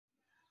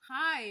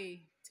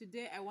Hi,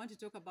 today I want to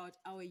talk about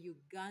our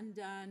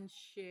Ugandan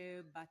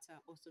shea butter,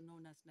 also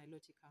known as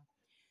Nilotica.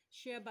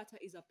 Shea butter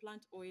is a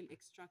plant oil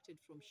extracted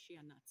from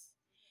shea nuts.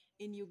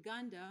 In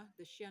Uganda,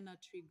 the shea nut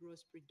tree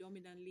grows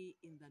predominantly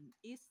in the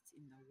east,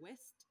 in the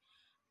west,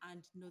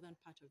 and northern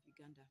part of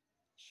Uganda.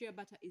 Shea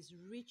butter is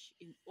rich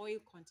in oil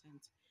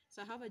content.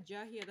 So I have a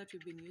jar here that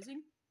we've been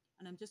using,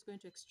 and I'm just going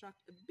to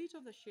extract a bit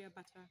of the shea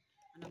butter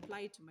and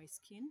apply it to my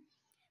skin.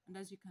 And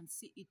as you can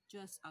see, it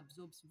just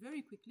absorbs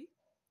very quickly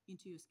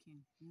into your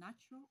skin.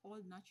 Natural, all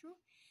natural.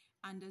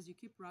 And as you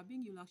keep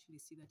rubbing, you'll actually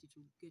see that it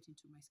will get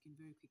into my skin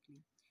very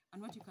quickly.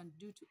 And what you can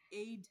do to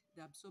aid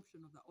the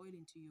absorption of the oil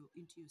into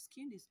your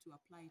skin is to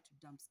apply it to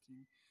damp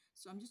skin.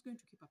 So I'm just going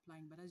to keep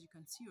applying, but as you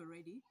can see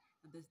already,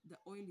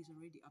 the oil is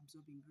already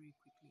absorbing very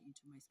quickly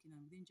into my skin,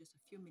 and within just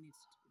a few minutes,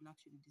 it will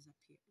actually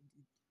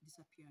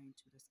disappear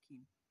into the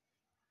skin.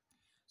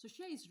 So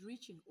shea is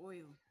rich in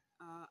oil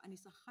and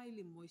it's a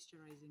highly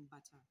moisturizing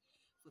butter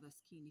for the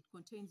skin. It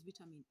contains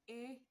vitamin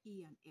A,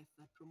 E, and F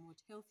that promote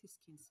healthy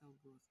skin cell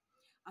growth.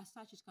 As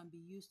such, it can be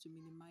used to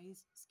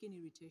minimize skin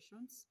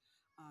irritations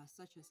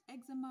such as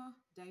eczema,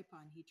 diaper,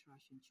 and heat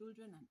rash in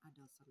children and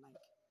adults alike.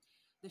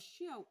 The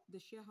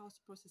shea house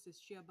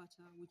processes shea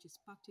butter, which is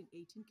packed in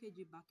 18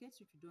 kg buckets,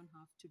 which we don't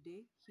have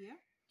today here,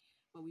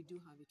 but we do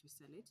have it to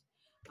sell it.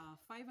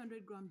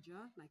 500-gram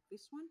jar like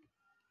this one,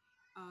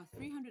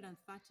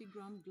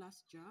 330-gram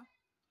glass jar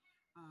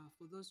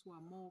for those who are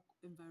more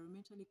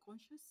environmentally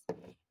conscious,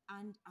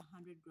 and a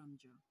 100-gram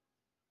jar.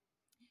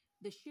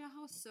 The shea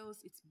house sells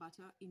its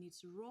butter in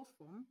its raw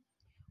form,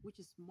 which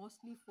is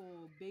mostly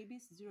for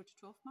babies 0 to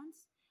 12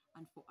 months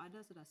and for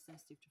adults that are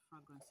sensitive to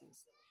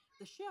fragrances.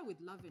 The shea with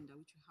lavender,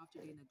 which we have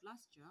today in a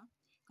glass jar,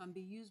 can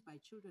be used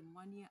by children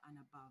 1 year and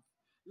above.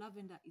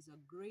 Lavender is a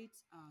great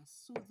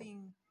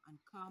soothing and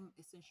calm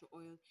essential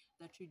oil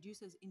that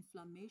reduces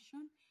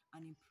inflammation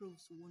and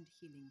improves wound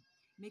healing,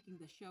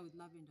 making the shea with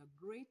lavender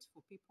great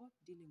for people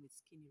dealing with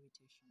skin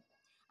irritation.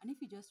 And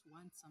if you just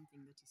want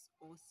something that is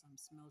awesome,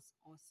 smells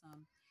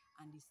awesome,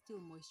 and is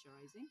still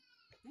moisturizing,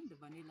 then the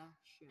vanilla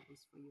shea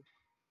is for you.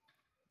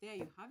 There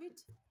you have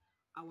it,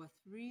 our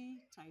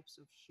three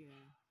types of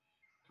shea.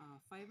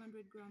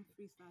 500 gram,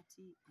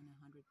 330, and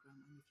 100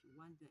 gram. And if you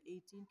want the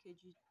 18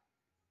 kg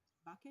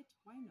bucket,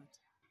 why not?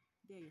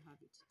 There you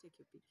have it. Take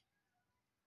your pick.